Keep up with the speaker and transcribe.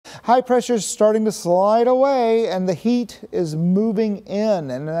High pressure is starting to slide away and the heat is moving in.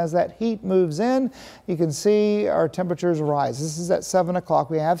 And as that heat moves in, you can see our temperatures rise. This is at 7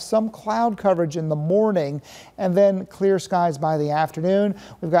 o'clock. We have some cloud coverage in the morning and then clear skies by the afternoon.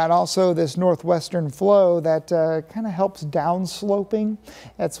 We've got also this northwestern flow that kind of helps downsloping.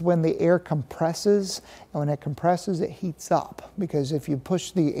 That's when the air compresses. And when it compresses, it heats up, because if you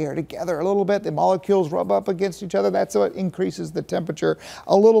push the air together a little bit, the molecules rub up against each other. That's what increases the temperature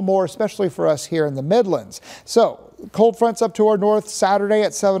a little more, especially for us here in the Midlands. So cold fronts up to our north Saturday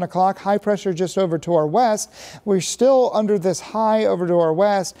at 7 o'clock. High pressure just over to our west. We're still under this high over to our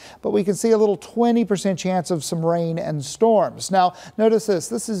west, but we can see a little 20% chance of some rain and storms. Now, notice this.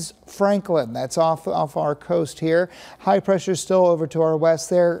 This is Franklin. That's off our coast here. High pressure still over to our west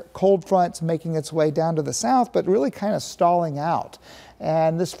there. Cold fronts making its way down to the south, but really kind of stalling out.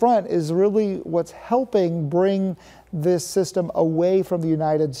 And this front is really what's helping bring this system away from the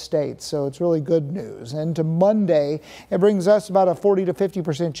United States. So it's really good news. And to Monday, it brings us about a 40 to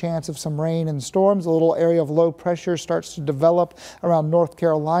 50% chance of some rain and storms. A little area of low pressure starts to develop around North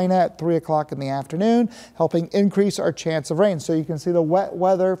Carolina at 3 o'clock in the afternoon, helping increase our chance of rain. So you can see the wet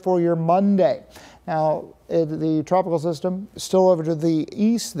weather for your Monday. Now, the tropical system is still over to the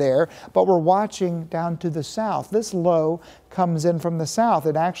east there, but we're watching down to the south. This low comes in from the south.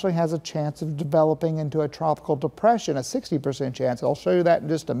 It actually has a chance of developing into a tropical depression, a 60% chance. I'll show you that in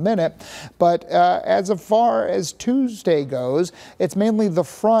just a minute. But as far as Tuesday goes, it's mainly the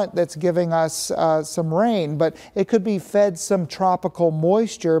front that's giving us some rain, but it could be fed some tropical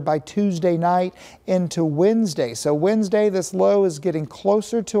moisture by Tuesday night into Wednesday. So Wednesday, this low is getting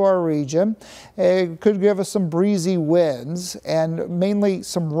closer to our region. It could give us some breezy winds and mainly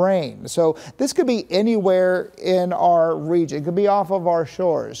some rain. So this could be anywhere in our region. It could be off of our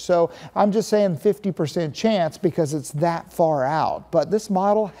shores. So I'm just saying 50% chance because it's that far out. But this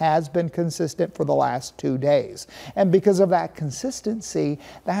model has been consistent for the last 2 days. And because of that consistency,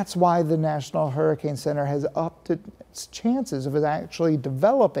 that's why the National Hurricane Center has upped its chances of it actually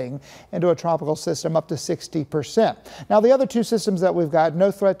developing into a tropical system up to 60%. Now, the other two systems that we've got, no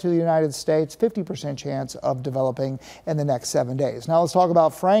threat to the United States, 50% chance of developing in the next 7 days. Now, let's talk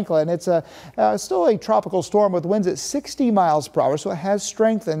about Franklin. It's still a tropical storm with winds at 60 miles per hour, so it has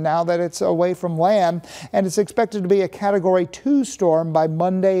strengthened now that it's away from land, and it's expected to be a Category 2 storm by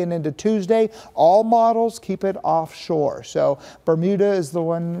Monday and into Tuesday. All models keep it offshore, so Bermuda is the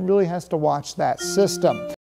one really has to watch that system.